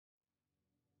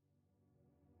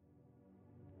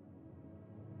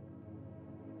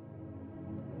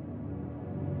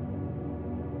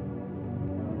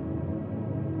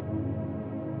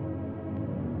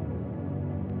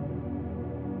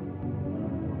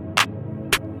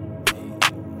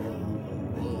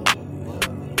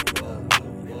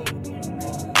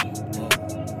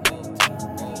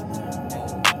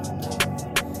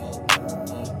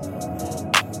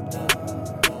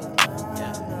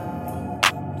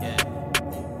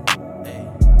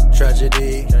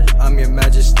tragedy, I'm your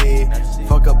majesty.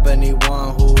 Fuck up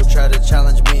anyone who try to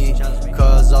challenge me,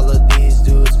 cause all of these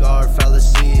dudes are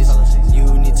fallacies. You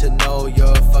need to know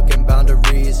your fucking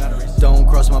boundaries. Don't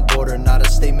cross my border, not a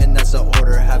statement, that's an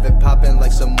order. Have it popping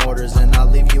like some mortars, and I'll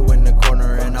leave you in the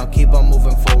corner. And I'll keep on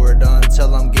moving forward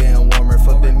until I'm getting warmer.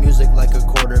 Flipping music like a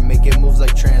quarter, making moves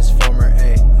like Transformer,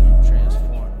 ayy.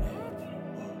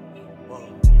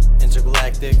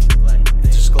 Intergalactic,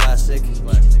 interscholastic,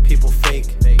 people fake,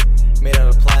 made out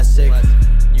of plastic.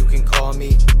 You can call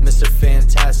me Mr.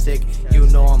 Fantastic, you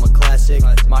know I'm a classic.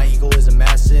 My ego is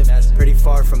massive, pretty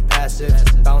far from passive.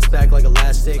 Bounce back like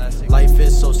elastic, life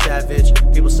is so savage.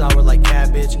 People sour like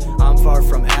cabbage, I'm far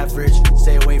from average.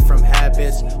 Stay away from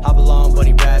habits, hop along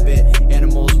buddy rabbit.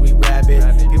 Animals we rabid,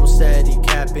 people said he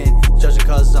capping, judging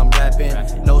cause I'm rapping.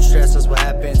 No stress, that's what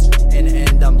happens, in the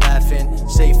end I'm laughing.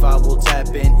 Safe I will tap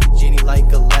in,